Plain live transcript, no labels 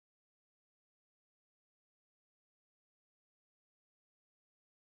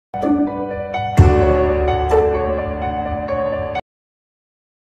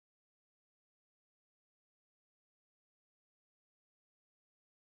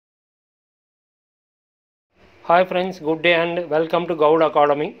Hi friends, good day and welcome to Goud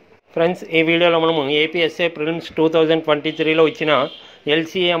academy. Friends, ఈ వీడియోలో మనము ఏపీఎస్ఏ ప్రిలిమ్స్ 2023లో ఇచ్చిన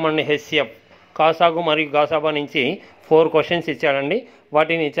LCM అండ్ HCF కాసాగు మరియు గాసాబా నుంచి 4 క్వశ్చన్స్ ఇచ్చాడండి.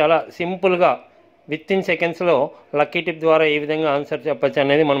 వాటిని చాలా సింపుల్గా విత్ ఇన్ సెకండ్స్లో లక్కీ టిప్ ద్వారా ఏ విధంగా ఆన్సర్ చెప్పచ్చు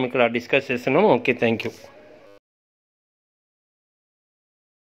అనేది మనం ఇక్కడ డిస్కస్ చేస్తున్నాం. Okay, thank you.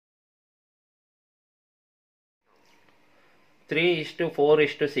 త్రీ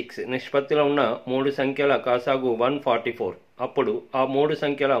 3:4:6 నిష్పత్తిలో ఉన్న 3 సంఖ్యల కాసాగు 144. అప్పుడు ఆ 3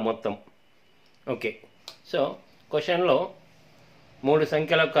 సంఖ్యల మొత్తం. ఓకే, సో క్వశ్చన్లో 3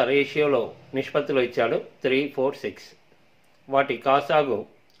 సంఖ్యల యొక్క రేషియోలో నిష్పత్తిలో ఇచ్చాడు 3, 4, 6. వాటి కాసాగు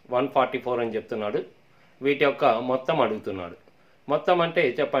 144 అని చెప్తున్నాడు. వీటి యొక్క మొత్తం అడుగుతున్నాడు. మొత్తం అంటే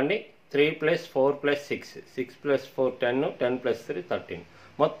చెప్పండి. 3 + 4 + 6, 6 + 4 10, 10 + 3 13.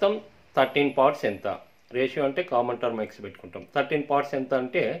 మొత్తం 13 పార్ట్స్ ఎంత? రేషియో అంటే కామన్ టర్మ్ ఎక్స్ పెట్టుకుంటాం. 13 పార్ట్స్ ఎంత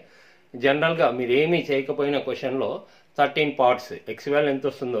అంటే జనరల్గా మీరు ఏమీ చేయకపోయిన క్వశ్చన్లో 13 పార్ట్స్ ఎక్స్ వాల్యూ ఎంత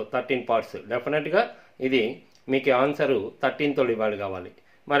వస్తుందో 13 పార్ట్స్ డెఫినెట్గా ఇది మీకు ఆన్సరు 13తో డివైడ్ కావాలి.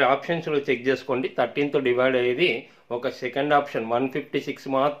 మరి ఆప్షన్స్లో చెక్ చేసుకోండి. 13తో డివైడ్ అయ్యేది ఒక సెకండ్ ఆప్షన్ 156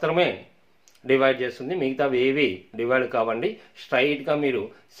 మాత్రమే డివైడ్ చేస్తుంది. మిగతావి ఏవి డివైడ్ కావండి. స్ట్రైట్గా మీరు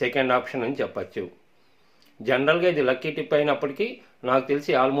సెకండ్ ఆప్షన్ అని చెప్పచ్చు. జనరల్గా ఇది లక్కీ టిప్ అయినప్పటికీ నాకు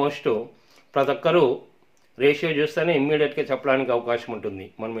తెలిసి ఆల్మోస్ట్ ప్రతి ఒక్కరూ రేషియో చూస్తేనే ఇమ్మీడియట్గా చెప్పడానికి అవకాశం ఉంటుంది.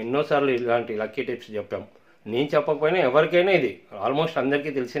 మనం ఎన్నోసార్లు ఇలాంటి లక్కీ టిప్స్ చెప్పాం. నేను చెప్పకపోయినా ఎవరికైనా ఇది ఆల్మోస్ట్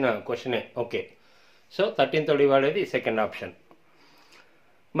అందరికీ తెలిసిన క్వశ్చనే. ఓకే, సో 13తో డివైడ్ అయ్యేది సెకండ్ ఆప్షన్.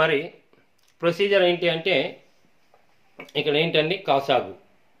 మరి ప్రొసీజర్ ఏంటి అంటే ఇక్కడ ఏంటండి, కాసాగు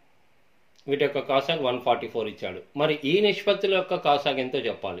వీటి యొక్క కాసాగు 144 ఇచ్చాడు. మరి ఈ నిష్పత్తుల యొక్క కాసాగు ఎంతో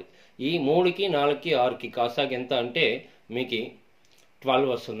చెప్పాలి. ఈ 3కి 4కి 6కి కాసాగు ఎంత అంటే మీకు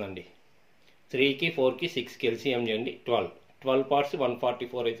 12 వస్తుందండి. 3కి 4కి 6కి LCM చేయండి. 12 పార్ట్స్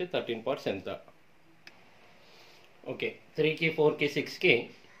 144 అయితే 13 పార్ట్స్ ఎంత? ఓకే, 3కి 4కి 6కి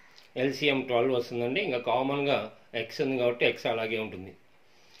LCM 12 వస్తుందండి. ఇంకా కామన్గా ఎక్స్ ఉంది కాబట్టి ఎక్స్ అలాగే ఉంటుంది.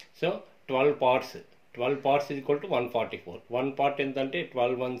 So 12 parts is equal to 144. 1 part ఎంత అంటే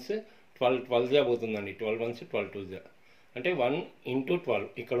 12 1s 12 పోతుందండి. 12 1s 12 2 అంటే 1 × 12.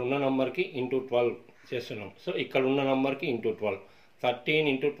 ఇక్కడ ఉన్న నంబర్కి ఇంటూ 12 చేస్తున్నాం. సో ఇక్కడ ఉన్న నంబర్కి ఇంటూ 12. 13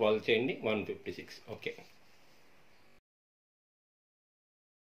 × 12 చేయండి, 156. ఓకే,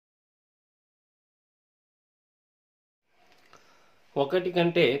 ఒకటి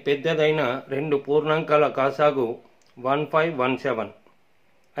కంటే పెద్దదైన 2 పూర్ణాంకాల కాసాగు 1517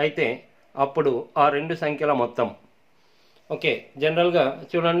 అయితే అప్పుడు ఆ 2 సంఖ్యల మొత్తం. ఓకే, జనరల్గా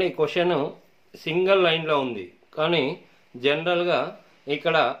చూడండి, క్వశ్చన్ సింగిల్ లైన్లో ఉంది కానీ జనరల్గా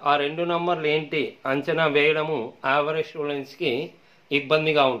ఇక్కడ ఆ 2 నంబర్లు ఏంటి అంచనా వేయడము యావరేజ్ స్టూడెంట్స్కి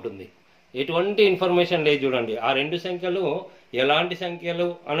ఇబ్బందిగా ఉంటుంది. ఎటువంటి ఇన్ఫర్మేషన్ లేదు. చూడండి, ఆ 2 సంఖ్యలు ఎలాంటి సంఖ్యలు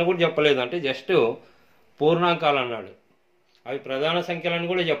అని కూడా చెప్పలేదు. అంటే జస్ట్ పూర్ణాంకాలు అన్నాడు. అవి ప్రధాన సంఖ్యలని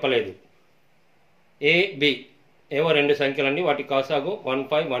కూడా చెప్పలేదు. A, B ఏవో 2 సంఖ్యలండి. వాటి కాసాగు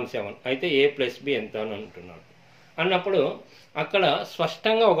 1517 అయితే A + B ఎంత అని అంటున్నాడు. అన్నప్పుడు అక్కడ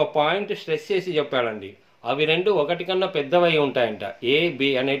స్పష్టంగా ఒక పాయింట్ స్ట్రెస్ చేసి చెప్పాడండి. అవి 2 ఒకటి కన్నా పెద్దవై ఉంటాయంట. A, B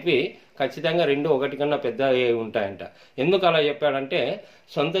అనేటివి ఖచ్చితంగా 2 ఒకటి కన్నా పెద్ద ఉంటాయంట. ఎందుకు అలా చెప్పాడంటే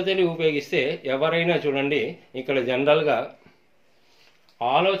సొంత తెలివి ఉపయోగిస్తే ఎవరైనా చూడండి, ఇక్కడ జనరల్గా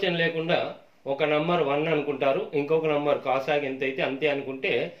ఆలోచన లేకుండా ఒక నంబర్ 1 అనుకుంటారు, ఇంకొక నంబర్ కాసాగు ఎంత అయితే అంతే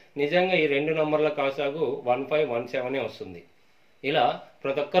అనుకుంటే నిజంగా ఈ 2 నంబర్ల కాసాగు 1517 వస్తుంది. ఇలా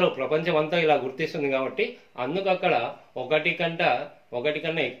ప్రతి ఒక్కరు ప్రపంచం అంతా ఇలా గుర్తిస్తుంది కాబట్టి అందుకు అక్కడ ఒకటి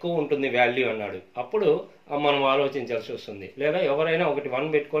కన్నా ఎక్కువ ఉంటుంది వాల్యూ అన్నాడు. అప్పుడు మనం ఆలోచించాల్సి వస్తుంది. లేదా ఎవరైనా ఒకటి 1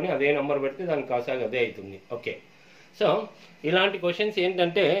 పెట్టుకొని అదే నెంబర్ పెడితే దాని కాసాగు అదే అవుతుంది. ఓకే, సో ఇలాంటి క్వశ్చన్స్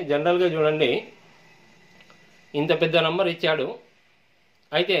ఏంటంటే జనరల్గా చూడండి, ఇంత పెద్ద నెంబర్ ఇచ్చాడు.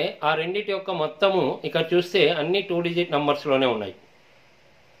 అయితే ఆ రెండింటి యొక్క మొత్తము ఇక్కడ చూస్తే అన్ని 2 డిజిట్ నంబర్స్లోనే ఉన్నాయి.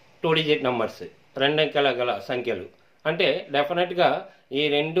 2 డిజిట్ నంబర్స్ 2 అంకెల గల సంఖ్యలు అంటే డెఫినెట్గా ఈ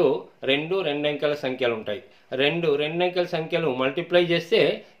 2 అంకెల సంఖ్యలు ఉంటాయి. 2 అంకెల సంఖ్యలు మల్టిప్లై చేస్తే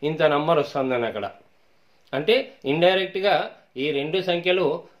ఇంత నంబర్ వస్తుందని అక్కడ. అంటే ఇండైరెక్ట్గా ఈ 2 సంఖ్యలు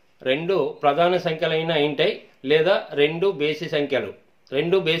 2 ప్రధాన సంఖ్యలైనా ఉంటాయి, లేదా 2 బేసి సంఖ్యలు.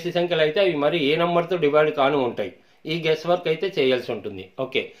 2 బేసి సంఖ్యలు అయితే అవి మరి ఏ నంబర్తో డివైడ్ కాను ఉంటాయి. ఈ గెస్ వర్క్ అయితే చేయాల్సి ఉంటుంది.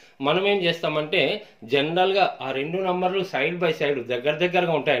 ఓకే, మనం ఏం చేస్తామంటే జనరల్గా ఆ 2 నంబర్లు సైడ్ బై సైడ్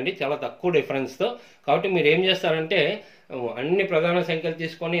దగ్గరగా ఉంటాయండి, చాలా తక్కువ డిఫరెన్స్తో. కాబట్టి మీరు ఏం చేస్తారంటే అన్ని ప్రధాన సంఖ్యలు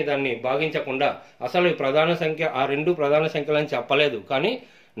తీసుకొని దాన్ని భాగించకుండా, అసలు ఈ ప్రధాన సంఖ్య ఆ 2 ప్రధాన సంఖ్యలని చెప్పలేదు కానీ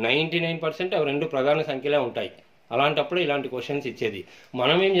 99% అవి 2 ప్రధాన సంఖ్యలే ఉంటాయి. అలాంటప్పుడు ఇలాంటి క్వశ్చన్స్ ఇచ్చేది.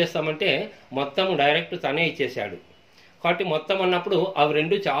 మనం ఏం చేస్తామంటే మొత్తం డైరెక్ట్ తనే ఇచ్చేసాడు కాబట్టి మొత్తం అన్నప్పుడు అవి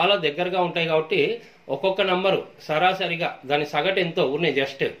 2 చాలా దగ్గరగా ఉంటాయి కాబట్టి ఒక్కొక్క నంబరు సరాసరిగా దాని సగటు ఎంతో ఊరినే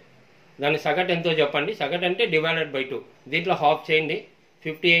జస్ట్ దాని సగటు ఎంతో చెప్పండి. సగటు అంటే డివైడెడ్ బై 2. దీంట్లో హాఫ్ చేయండి.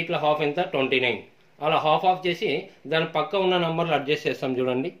 58లో హాఫ్ ఎంత? 29. అలా హాఫ్ చేసి దాని పక్క ఉన్న నంబర్లు అడ్జస్ట్ చేస్తాం.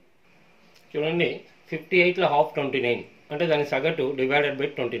 చూడండి 58లో హాఫ్ 29 అంటే దాని సగటు డివైడెడ్ బై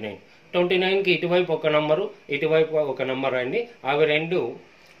 29. 29కి ఇటువైపు ఒక నంబరు, ఇటువైపు ఒక నంబర్ అండి. అవి రెండు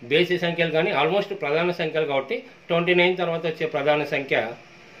బేసి సంఖ్యలు కానీ ఆల్మోస్ట్ ప్రధాన సంఖ్యలు కాబట్టి 29 తర్వాత వచ్చే ప్రధాన సంఖ్య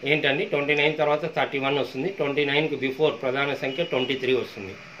ఏంటండి? 29 తర్వాత 31 వస్తుంది. 29కి బిఫోర్ ప్రధాన సంఖ్య 23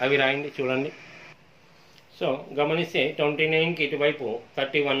 వస్తుంది. అవి రాయండి. చూడండి. సో గమనిస్తే 29కి ఇటువైపు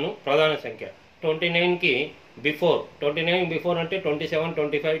 31 ప్రధాన సంఖ్య, 29కి బిఫోర్, 29 బిఫోర్ అంటే 27,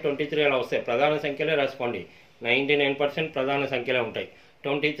 25, 23 అలా వస్తాయి. ప్రధాన సంఖ్యలే రాసుకోండి. 99% ప్రధాన సంఖ్యలే ఉంటాయి.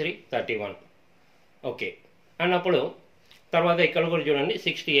 23, 31. ఓకే అన్నప్పుడు తర్వాత ఇక్కడ కూడా చూడండి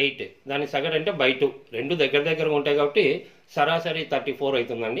 68 దాని సగటు అంటే బై 2. రెండు దగ్గరగా ఉంటాయి కాబట్టి సరాసరి 34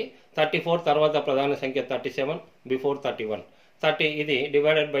 అవుతుందండి. 34 తర్వాత ప్రధాన సంఖ్య 37, బిఫోర్ 31. 30 ఇది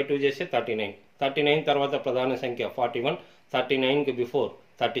డివైడెడ్ బై 2 చేస్తే 39. 39 తర్వాత ప్రధాన సంఖ్య 41, 39కి బిఫోర్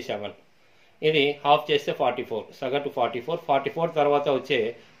 37. ఇది హాఫ్ చేస్తే 44, సగటు 44. 44 తర్వాత వచ్చే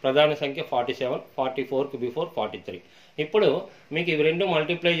ప్రధాన సంఖ్య 47, 44కి బిఫోర్ 43. ఇప్పుడు మీకు ఇవి రెండు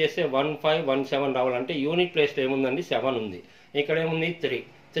మల్టిప్లై చేస్తే 1517 రావాలంటే యూనిట్ ప్లేస్లో ఏముందండి? 7 ఉంది. ఇక్కడ ఏముంది? 3.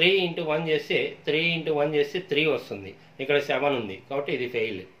 3 × 1 చేస్తే 3 × 1 చేస్తే 3 వస్తుంది. ఇక్కడ 7 ఉంది కాబట్టి ఇది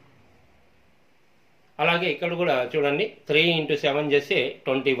ఫెయిల్. అలాగే ఇక్కడ కూడా చూడండి 3 × 7 చేస్తే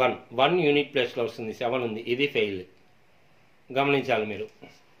 21. 1 యూనిట్ ప్లేస్లో వస్తుంది. 7 ఉంది. ఇది ఫెయిల్. గమనించాలి మీరు.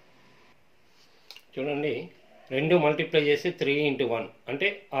 చూడండి రెండు మల్టిప్లై చేస్తే 3 × 1 అంటే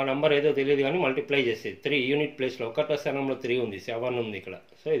ఆ నంబర్ ఏదో తెలియదు కానీ మల్టిప్లై చేస్తే 3 యూనిట్ ప్లేస్లో ఒకటో స్థానంలో 3 ఉంది. 7 ఉంది ఇక్కడ.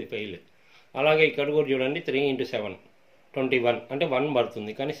 సో ఇది ఫెయిల్. అలాగే ఇక్కడ కూడా చూడండి 3 × 7 21 అంటే 1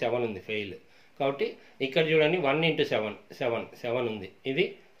 పడుతుంది కానీ 7 ఉంది. ఫెయిల్. కాబట్టి ఇక్కడ చూడండి 1 × 7 ఉంది. ఇది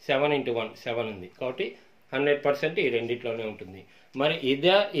 7 × 1 7 ఉంది. కాబట్టి 100% ఈ రెండిట్లోనే ఉంటుంది. మరి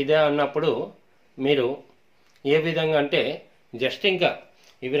ఇదే అన్నప్పుడు మీరు ఏ విధంగా అంటే జస్ట్ ఇంకా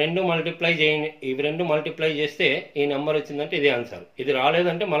ఇవి రెండు మల్టిప్లై చేస్తే ఈ నెంబర్ వచ్చిందంటే ఇదే ఆన్సర్. ఇది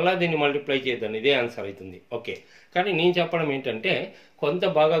రాలేదంటే మళ్ళీ దీన్ని మల్టిప్లై చేద్దాం, ఇదే ఆన్సర్ అవుతుంది. ఓకే కానీ నేను చెప్పడం ఏంటంటే కొంత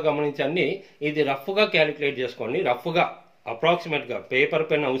బాగా గమనించండి. ఇది రఫ్గా క్యాలిక్యులేట్ చేసుకోండి. రఫ్గా అప్రాక్సిమేట్గా పేపర్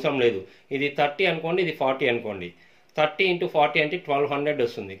పెన్ అవసరం లేదు. ఇది 30 అనుకోండి, ఇది 40 అనుకోండి. 30 × 40 అంటే 1200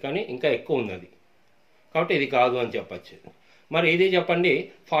 వస్తుంది. కానీ ఇంకా ఎక్కువ ఉంది అది. కాబట్టి ఇది కాదు అని చెప్పచ్చు. మరి ఇది చెప్పండి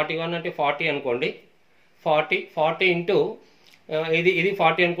 41 అంటే 40 అనుకోండి. 40 ఇంటూ ఇది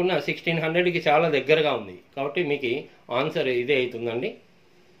 40 అనుకున్న 1600కి చాలా దగ్గరగా ఉంది. కాబట్టి మీకు ఆన్సర్ ఇదే అవుతుందండి.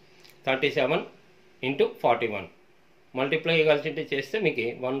 37 × 41 మల్టిప్లై కలిసి చేస్తే మీకు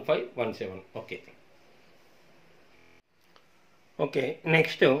 1517. ఓకే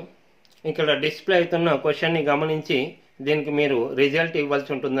నెక్స్ట్ ఇక్కడ డిస్ప్లే అవుతున్న క్వశ్చన్ని గమనించి దీనికి మీరు రిజల్ట్ ఇవ్వాల్సి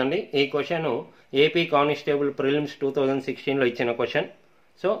ఉంటుందండి. ఈ క్వశ్చన్ ఏపీ కానిస్టేబుల్ ప్రిలిమ్స్ 2016లో ఇచ్చిన క్వశ్చన్.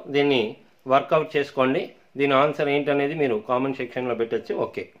 సో దీన్ని వర్కౌట్ చేసుకోండి. దీని ఆన్సర్ ఏంటనేది మీరు కామెంట్ సెక్షన్లో పెట్టచ్చు.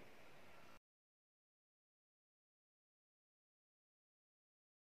 ఓకే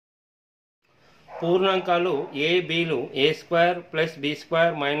పూర్ణాంకాలు a,bలు a² + b²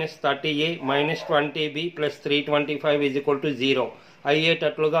 - 30a - 20b + 325 = 0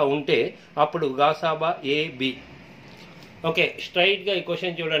 అయ్యేటట్లుగా ఉంటే అప్పుడు గాసాబా a,b. ఓకే స్ట్రైట్గా ఈ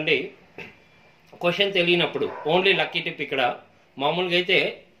క్వశ్చన్ చూడండి. క్వశ్చన్ తెలియనప్పుడు ఓన్లీ లక్కీ టిప్. ఇక్కడ మామూలుగా అయితే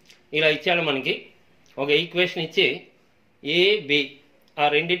ఇలా ఇచ్చాడు మనకి ఒక ఈక్వేషన్ ఇచ్చి a,b ఆ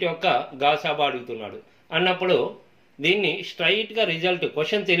రెండింటి యొక్క గాసాబా అడుగుతున్నాడు అన్నప్పుడు దీన్ని స్ట్రైట్గా రిజల్ట్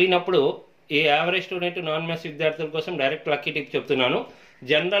క్వశ్చన్ తెలియనప్పుడు ఈ యావరేజ్ స్టూడెంట్ నాన్ మ్యాథ్స్ విద్యార్థుల కోసం డైరెక్ట్ లక్కీ టిప్ చెప్తున్నాను.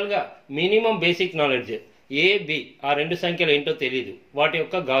 జనరల్గా మినిమం బేసిక్ నాలెడ్జ్ a,b ఆ రెండు సంఖ్యలు ఏంటో తెలియదు, వాటి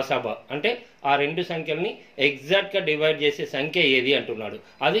యొక్క గాసాబా అంటే ఆ రెండు సంఖ్యల్ని ఎగ్జాక్ట్గా డివైడ్ చేసే సంఖ్య ఏది అంటున్నాడు.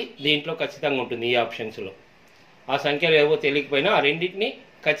 అది దీంట్లో ఖచ్చితంగా ఉంటుంది. ఈ ఆప్షన్స్లో ఆ సంఖ్యలు ఏవో తెలియకపోయినా ఆ రెండింటిని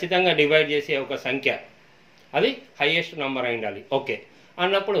ఖచ్చితంగా డివైడ్ చేసే ఒక సంఖ్య అది హైయెస్ట్ నెంబర్ అయి ఉండాలి. ఓకే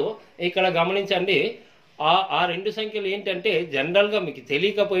అన్నప్పుడు ఇక్కడ గమనించండి ఆ రెండు సంఖ్యలు ఏంటంటే జనరల్గా మీకు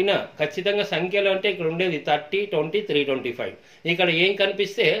తెలియకపోయినా ఖచ్చితంగా సంఖ్యలు అంటే ఇక్కడ ఉండేది 30, 20, 325. ఇక్కడ ఏం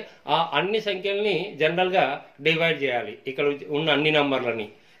కనిపిస్తే ఆ అన్ని సంఖ్యల్ని జనరల్గా డివైడ్ చేయాలి ఇక్కడ ఉన్న అన్ని నంబర్లని.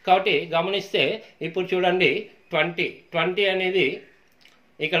 కాబట్టి గమనిస్తే ఇప్పుడు చూడండి 20 అనేది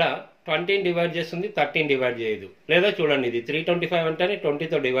ఇక్కడ 20ని డివైడ్ చేస్తుంది, 30ని డివైడ్ చేయదు. లేదా చూడండి ఇది 325 అంటేనే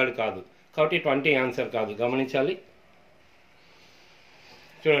 20తో డివైడ్ కాదు కాబట్టి 20 ఆన్సర్ కాదు. గమనించాలి.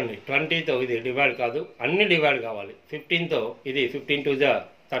 చూడండి 20తో ఇది డివైడ్ కాదు, అన్ని డివైడ్ కావాలి. 15తో ఇది 15 ×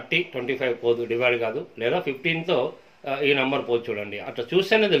 30 25 పోదు, డివైడ్ కాదు. లేదా 15తో ఈ నెంబర్ పోదు. చూడండి అట్లా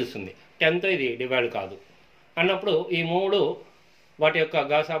చూస్తేనే తెలుస్తుంది. 10తో ఇది డివైడ్ కాదు అన్నప్పుడు ఈ మూడు వాటి యొక్క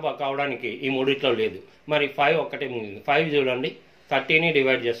గాసాబా కావడానికి ఈ మూడిట్లో లేదు. మరి 5 ఒక్కటే మిగిలింది. 5 చూడండి 30ని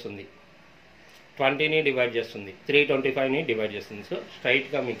డివైడ్ చేస్తుంది, 20ని డివైడ్ చేస్తుంది, 325ని డివైడ్ చేస్తుంది. సో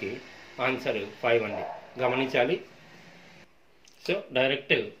స్ట్రైట్గా మీకు ఆన్సర్ 5 అండి. గమనించాలి. సో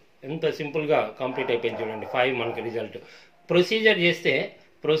డైరెక్ట్ ఎంత సింపుల్గా కంప్లీట్ అయిపోయింది చూడండి. 5 మనకి రిజల్ట్. ప్రొసీజర్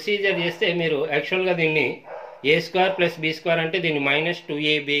చేస్తే మీరు యాక్చువల్గా దీన్ని a² + b² అంటే దీన్ని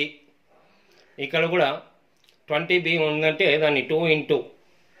 -2ab, ఇక్కడ కూడా 20b ఉందంటే దాన్ని 2 ×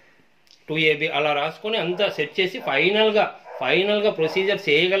 2ab అలా రాసుకొని అంతా సెట్ చేసి ఫైనల్గా ప్రొసీజర్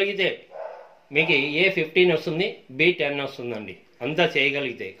చేయగలిగితే మీకు A15 వస్తుంది, B10 వస్తుందండి, అంతా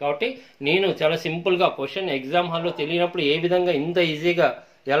చేయగలిగితే. కాబట్టి నేను చాలా సింపుల్గా క్వశ్చన్ ఎగ్జామ్ హాల్లో తెలియనప్పుడు ఏ విధంగా ఇంత ఈజీగా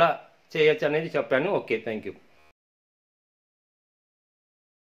ఎలా చేయొచ్చు అనేది చెప్పాను. Okay, thank you.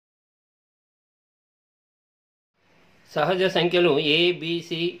 సహజ సంఖ్యలు A, B, C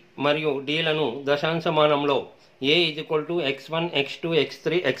మరియు Dలను దశాంశమానంలో A = x1, x2,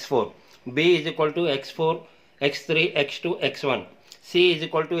 x3, x4, B = x4, x3, x2, x1, C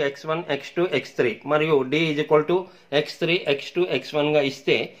 = x1, x2, x3 మరియు D = x3, x2, x1గా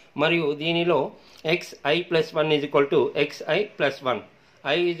ఇస్తే మరియు దీనిలో xi + 1 = xi + 1,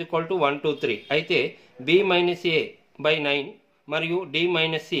 I = 1, 2, 3 అయితే B - A/9 మరియు D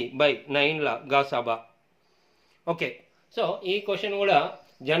 - C/9ల గాసాబా. ఓకే, సో ఈ క్వశ్చన్ కూడా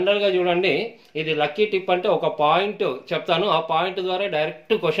జనరల్గా చూడండి, ఇది లక్కీ టిప్ అంటే ఒక పాయింట్ చెప్తాను, ఆ పాయింట్ ద్వారా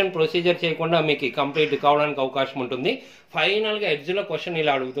డైరెక్ట్ క్వశ్చన్ ప్రొసీజర్ చేయకుండా మీకు కంప్లీట్ కావడానికి అవకాశం ఉంటుంది. ఫైనల్గా ఎడ్జ్లో క్వశ్చన్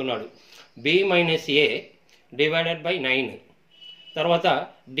ఇలా అడుగుతున్నాడు, B - A/9 తర్వాత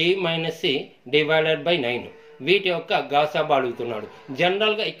D - C/9 వీటి యొక్క గాసాబా అడుగుతున్నాడు.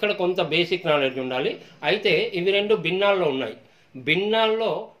 జనరల్గా ఇక్కడ కొంత బేసిక్ నాలెడ్జ్ ఉండాలి. అయితే ఇవి రెండు భిన్నాల్లో ఉన్నాయి. భిన్నాల్లో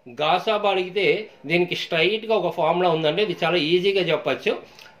గాసాబా అడిగితే దీనికి స్ట్రైట్గా ఒక ఫార్ములా ఉందండి, ఇది చాలా ఈజీగా చెప్పచ్చు.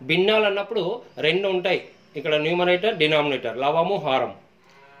 భిన్నాలు అన్నప్పుడు రెండు ఉంటాయి, ఇక్కడ న్యూమరేటర్, డినామినేటర్, లవము, హారం.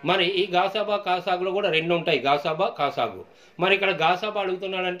 మరి ఈ గాసాబా కాసాగులో కూడా రెండు ఉంటాయి, గాసాబా, కాసాగు. మరి ఇక్కడ గాసాబా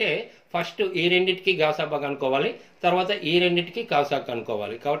అడుగుతున్నాడంటే ఫస్ట్ ఈ రెండింటికి గాసాబా కనుక్కోవాలి, తర్వాత ఈ రెండింటికి కాసాగు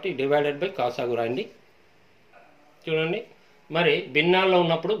కనుక్కోవాలి. కాబట్టి / కాసాగు రాయండి. చూడండి, మరి భిన్నాల్లో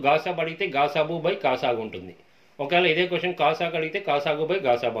ఉన్నప్పుడు గాసాబా అడిగితే గాసాబు / కాసాగు ఉంటుంది. ఒకవేళ ఇదే క్వశ్చన్ కాసాగు అడిగితే కాసాగు /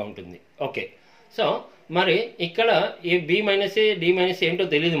 గాసాబా ఉంటుంది. ఓకే, సో మరి ఇక్కడ ఈ B - A, D - C ఏంటో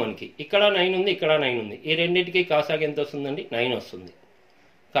తెలియదు మనకి. ఇక్కడ 9 ఉంది, ఇక్కడ 9 ఉంది. ఈ రెండింటికి కాసాగు ఎంత వస్తుందండి? 9 వస్తుంది.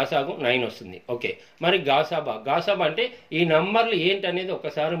 కాసాగు 9 వస్తుంది. ఓకే, మరి గాసాబా అంటే ఈ నంబర్లు ఏంటనేది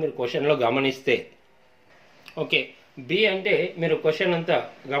ఒకసారి మీరు క్వశ్చన్లో గమనిస్తే, ఓకే, B అంటే మీరు క్వశ్చన్ అంతా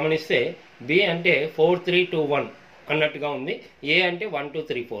గమనిస్తే B అంటే 4, 3, 2, 1 అన్నట్టుగా ఉంది. A అంటే 1, 2,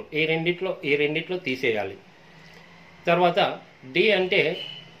 3, 4 ఈ రెండిట్లో తీసేయాలి. తర్వాత D అంటే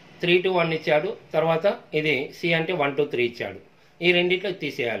 3, 2, 1 ఇచ్చాడు. తర్వాత ఇది C అంటే 1, 2, 3 ఇచ్చాడు. ఈ రెండిట్లో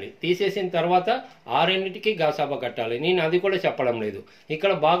తీసేయాలి. తీసేసిన తర్వాత ఆ రెండింటికి గాసాబా కట్టాలి. నేను అది కూడా చెప్పడం లేదు.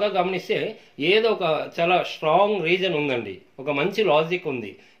 ఇక్కడ బాగా గమనిస్తే ఏదో ఒక చాలా స్ట్రాంగ్ రీజన్ ఉందండి, ఒక మంచి లాజిక్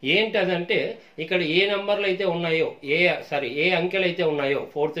ఉంది. ఏంటదంటే ఇక్కడ ఏ నంబర్లు అయితే ఉన్నాయో, ఏ అంకెలు అయితే ఉన్నాయో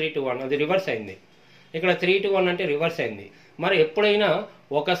 4, 3, 2, 1 అది రివర్స్ అయింది. ఇక్కడ 3, 2, 1 అంటే రివర్స్ అయింది. మరి ఎప్పుడైనా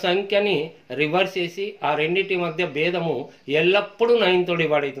ఒక సంఖ్యని రివర్స్ చేసి ఆ రెండింటి మధ్య భేదము ఎల్లప్పుడూ 9తో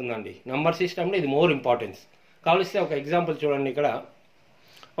డివైడ్ అవుతుందండి. నంబర్ సిస్టంలో ఇది మోర్ ఇంపార్టెన్స్. కావలిస్తే ఒక ఎగ్జాంపుల్ చూడండి ఇక్కడ.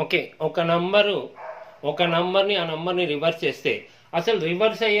 ఓకే, ఒక నంబర్ని ఆ నంబర్ని రివర్స్ చేస్తే అసలు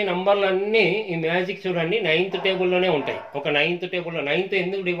రివర్స్ అయ్యే నంబర్లన్నీ ఈ మ్యాజిక్ చూడండి 9th టేబుల్లోనే ఉంటాయి. ఒక 9th టేబుల్లో 9th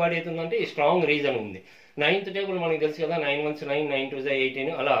ఎందుకు డివైడ్ అవుతుందంటే ఈ స్ట్రాంగ్ రీజన్ ఉంది. 9th టేబుల్ మనకు తెలుసు కదా, 9 1 9, 9 2 18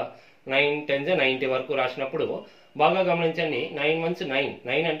 అలా 9 10 90 వరకు రాసినప్పుడు బాగా గమనించండి. 9 1 9,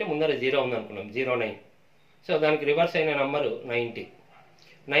 9 అంటే ముందర 0 ఉంది అనుకున్నాం, 09. సో దానికి రివర్స్ అయిన నంబరు 90.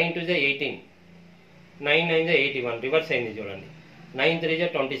 9 2 18, 9 9 81 రివర్స్ అయింది చూడండి. 9 3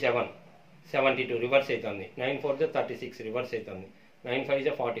 27, 72 రివర్స్ అవుతుంది. 9 4 36 రివర్స్ అవుతుంది. 9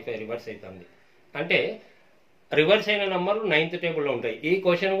 5 45 రివర్స్ అవుతుంది. అంటే రివర్స్ అయిన నంబర్లు 9th టేబుల్లో ఉంటాయి. ఈ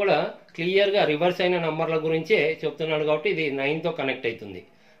క్వశ్చన్ కూడా క్లియర్గా రివర్స్ అయిన నంబర్ల గురించే చెప్తున్నాడు కాబట్టి ఇది 9తో కనెక్ట్ అవుతుంది.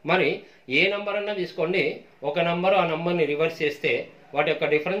 మరి ఏ నంబర్ అన్నా తీసుకోండి, ఒక నంబరు ఆ నంబర్ని రివర్స్ చేస్తే వాటి యొక్క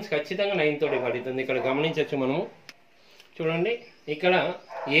డిఫరెన్స్ ఖచ్చితంగా 9తో డివైడ్ అవుతుంది. ఇక్కడ గమనించవచ్చు మనము. చూడండి, ఇక్కడ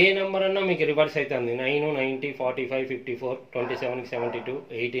ఏ నెంబర్ అన్నా మీకు రివర్స్ అవుతుంది. 9 90 45 54 27 72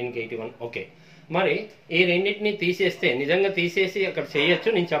 18 81. ఓకే, మరి ఈ రెండింటిని తీసేస్తే, నిజంగా తీసేసి అక్కడ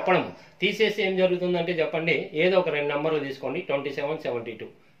చేయొచ్చు, నేను చెప్పడం. తీసేసి ఏం జరుగుతుందంటే చెప్పండి, ఏదో ఒక రెండు నెంబర్లు తీసుకోండి. 27 72,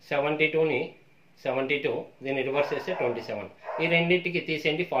 72ని 72 దీన్ని రివర్స్ చేస్తే 27. ఈ రెండింటికి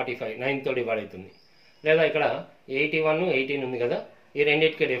తీసేయండి 45, 9తో డివైడ్ అవుతుంది. లేదా ఇక్కడ 81 18 ఉంది కదా, ఈ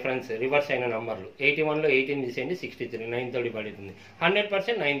రెండింటికి డిఫరెన్స్ రివర్స్ అయిన నంబర్లు. 81లో 18 తీసేయండి 63, 9తో డివైడ్ అవుతుంది.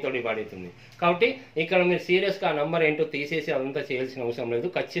 100% 9తో డివైడ్ అవుతుంది. కాబట్టి ఇక్కడ మీరు సీరియస్గా ఆ నంబర్ ఏంటో తీసేసి అదంతా చేయాల్సిన అవసరం లేదు.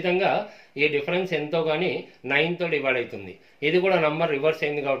 ఖచ్చితంగా ఈ డిఫరెన్స్ ఎంతో కానీ 9తో డివైడ్ అవుతుంది. ఇది కూడా నంబర్ రివర్స్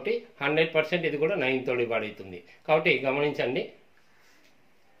అయింది కాబట్టి 100% ఇది కూడా 9తో డివైడ్ అవుతుంది. కాబట్టి గమనించండి.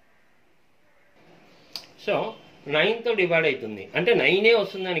 సో 9తో డివైడ్ అవుతుంది. అంటే 9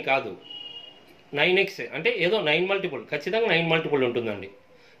 వస్తుందని కాదు, 9x అంటే ఏదో 9 మల్టిపుల్, ఖచ్చితంగా 9 మల్టిపుల్ ఉంటుందండి.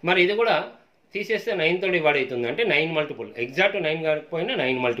 మరి ఇది కూడా తీసేస్తే 9తో డివైడ్ అవుతుంది అంటే 9 మల్టిపుల్, ఎగ్జాక్ట్ 9 కాకపోయినా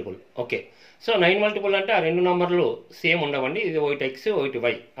 9 మల్టిపుల్. ఓకే, సో 9 మల్టిపుల్ అంటే ఆ రెండు నెంబర్లు సేమ్ ఉండవండి, ఇది ఒకటి x ఒకటి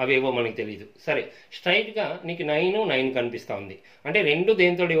y, అవేవో మనకి తెలియదు. సరే, స్ట్రైట్గా నీకు 9 కనిపిస్తూ ఉంది అంటే రెండు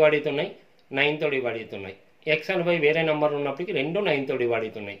దేంతో డివైడ్ అవుతున్నాయి, 9తో డివైడ్ అవుతున్నాయి. x అండ్ y వేరే నెంబర్ ఉన్నప్పటికీ రెండు 9తో డివైడ్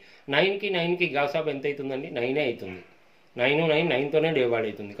అవుతున్నాయి. 9కి గాసాబ్ ఎంత అవుతుందండి, 9 అవుతుంది. 9తోనే డివైడ్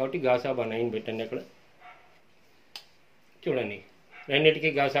అవుతుంది కాబట్టి గాసాబా 9 పెట్టండి అక్కడ. చూడండి, రెండింటికి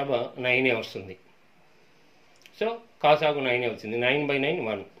గాసాబా 9 వస్తుంది. సో కాసాగు 9 వచ్చింది.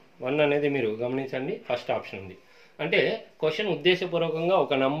 9/9 1 అనేది మీరు గమనించండి, ఫస్ట్ ఆప్షన్ ఉంది. అంటే క్వశ్చన్ ఉద్దేశపూర్వకంగా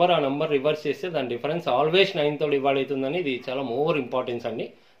ఒక నంబర్ ఆ నంబర్ రివర్స్ చేస్తే దాని డిఫరెన్స్ ఆల్వేస్ 9తో డివైడ్ అవుతుందని, ఇది చాలా మోర్ ఇంపార్టెన్స్ అండి.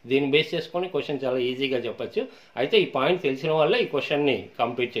 దీన్ని బేస్ చేసుకొని క్వశ్చన్ చాలా ఈజీగా చెప్పచ్చు. అయితే ఈ పాయింట్ తెలిసిన వల్ల ఈ క్వశ్చన్ని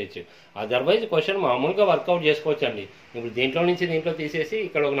కంప్లీట్ చేయొచ్చు. అదర్వైజ్ క్వశ్చన్ మామూలుగా వర్కౌట్ చేసుకోవచ్చు అండి. ఇప్పుడు దీంట్లో నుంచి దీంట్లో తీసేసి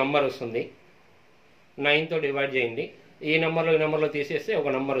ఇక్కడ ఒక నెంబర్ వస్తుంది, 9తో డివైడ్ చేయండి. ఈ నెంబర్లో తీసేస్తే ఒక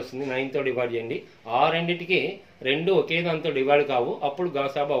నెంబర్ వస్తుంది, 9తో డివైడ్ చేయండి. ఆ రెండింటికి రెండు ఒకే దాంతో డివైడ్ కావు, అప్పుడు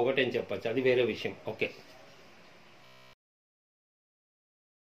గాసాబా ఒకటి అని చెప్పచ్చు, అది వేరే విషయం. ఓకే.